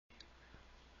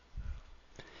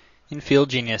In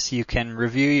FieldGenius, you can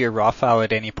review your raw file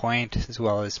at any point, as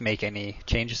well as make any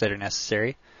changes that are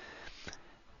necessary. I'm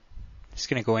just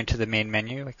going to go into the main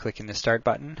menu by clicking the Start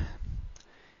button.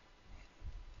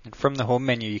 And from the Home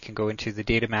menu, you can go into the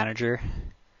Data Manager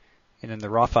and then the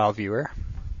Raw File Viewer.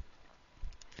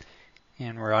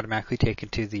 And we're automatically taken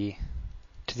to the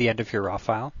end of your raw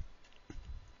file.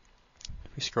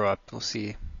 If we scroll up, we'll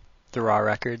see the raw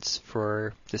records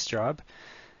for this job.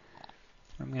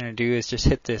 What I'm going to do is just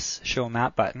hit this Show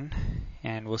Map button,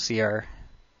 and we'll see our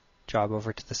job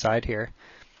over to the side here.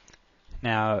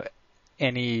 Now,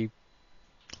 any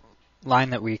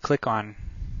line that we click on,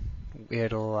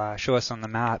 it'll show us on the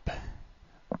map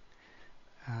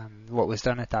what was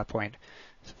done at that point.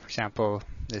 So for example,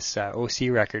 this OC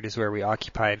record is where we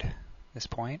occupied this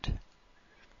point.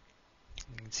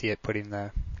 You can see it putting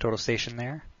the total station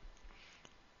there.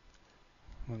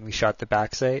 When we shot the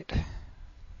backside, you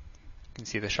can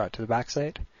see the shot to the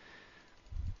backside.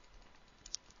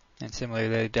 And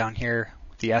similarly down here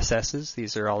with the SS's,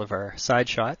 these are all of our side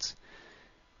shots.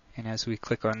 And as we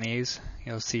click on these,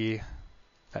 you'll see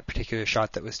that particular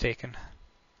shot that was taken.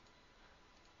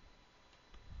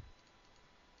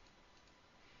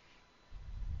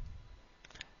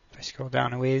 If I scroll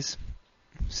down a ways,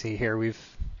 see here we've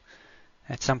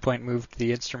at some point moved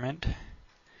the instrument.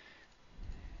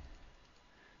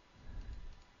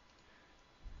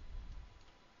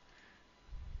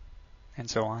 And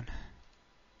so on.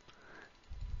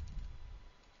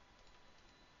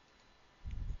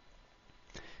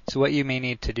 So what you may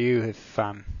need to do if,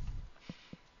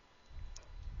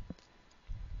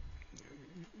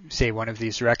 say one of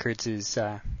these records is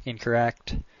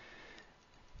incorrect,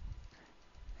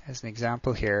 as an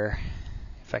example here,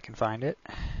 if I can find it.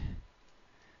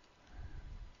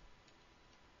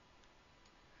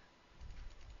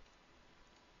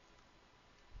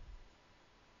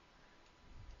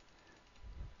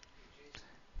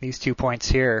 These 2 points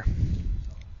here,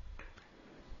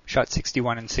 shot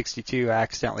 61 and 62, I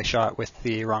accidentally shot with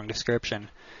the wrong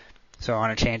description. So I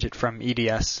want to change it from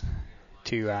EDS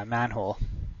to manhole.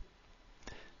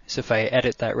 So if I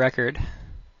edit that record,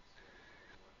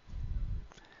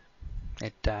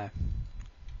 it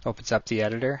opens up the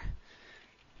editor.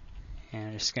 And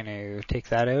I'm just going to take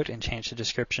that out and change the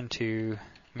description to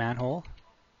manhole.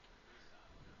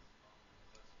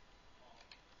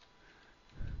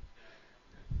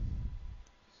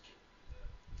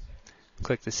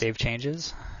 Click the Save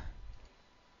Changes.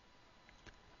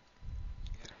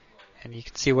 And you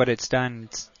can see what it's done.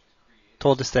 It's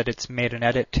told us that it's made an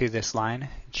edit to this line.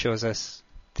 It shows us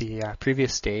the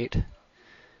previous state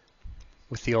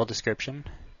with the old description.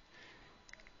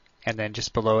 And then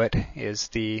just below it is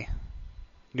the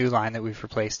new line that we've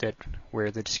replaced it where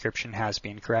the description has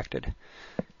been corrected.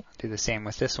 I'll do the same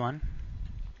with this one.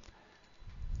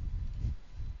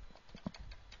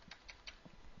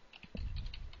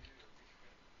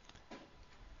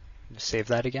 Just save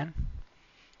that again.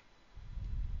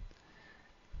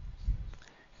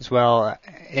 As well,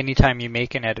 anytime you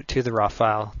make an edit to the raw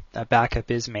file, a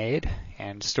backup is made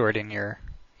and stored in your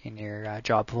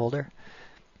job folder.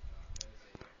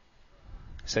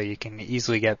 So you can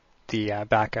easily get the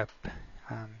backup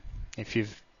if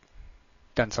you've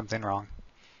done something wrong.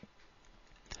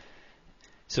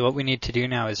 So what we need to do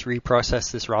now is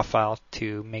reprocess this raw file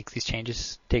to make these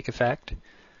changes take effect.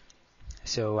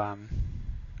 So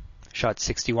shots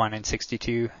 61 and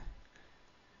 62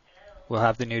 will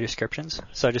have the new descriptions.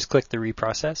 So I just click the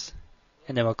reprocess,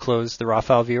 and then we'll close the raw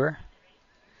file viewer.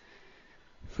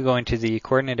 If we go into the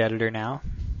coordinate editor now,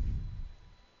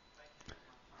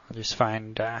 I'll just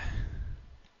find let's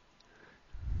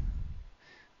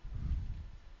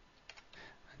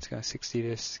go 60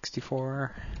 to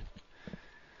 64.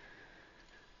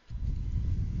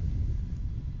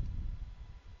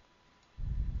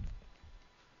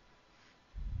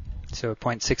 So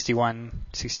point 61,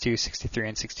 62, 63,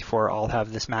 and 64 all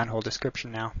have this manhole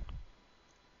description now.